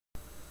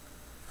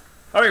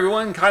All right,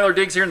 everyone. Kyler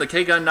Diggs here in the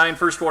K-Gun 9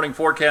 First Warning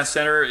Forecast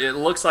Center. It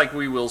looks like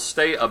we will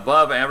stay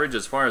above average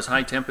as far as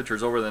high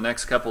temperatures over the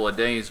next couple of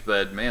days,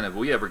 but man, have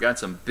we ever got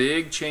some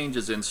big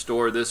changes in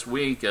store this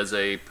week as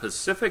a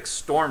Pacific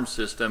storm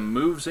system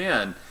moves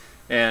in,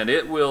 and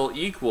it will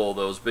equal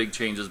those big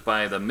changes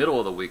by the middle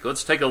of the week.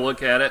 Let's take a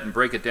look at it and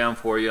break it down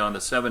for you on the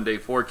 7-day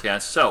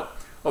forecast. So,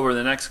 over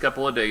the next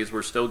couple of days,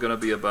 we're still going to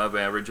be above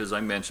average, as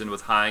I mentioned,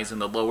 with highs in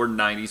the lower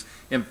 90s.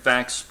 In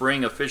fact,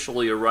 spring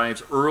officially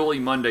arrives early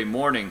Monday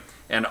morning,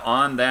 and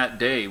on that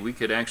day, we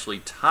could actually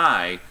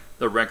tie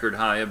the record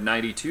high of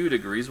 92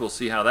 degrees. We'll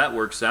see how that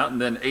works out.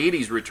 And then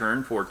 80s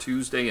return for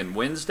Tuesday and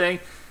Wednesday.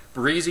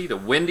 Breezy to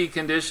windy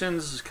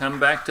conditions come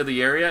back to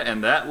the area,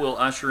 and that will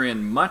usher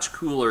in much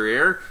cooler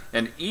air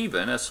and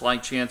even a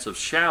slight chance of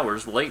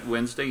showers late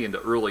Wednesday into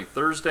early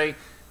Thursday.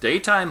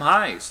 Daytime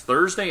highs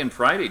Thursday and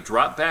Friday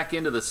drop back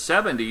into the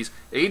 70s.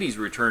 80s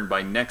return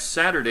by next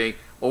Saturday.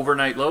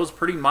 Overnight lows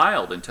pretty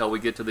mild until we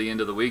get to the end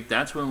of the week.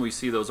 That's when we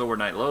see those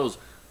overnight lows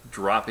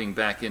dropping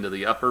back into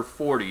the upper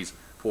 40s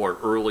for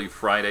early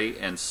Friday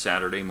and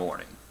Saturday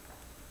morning.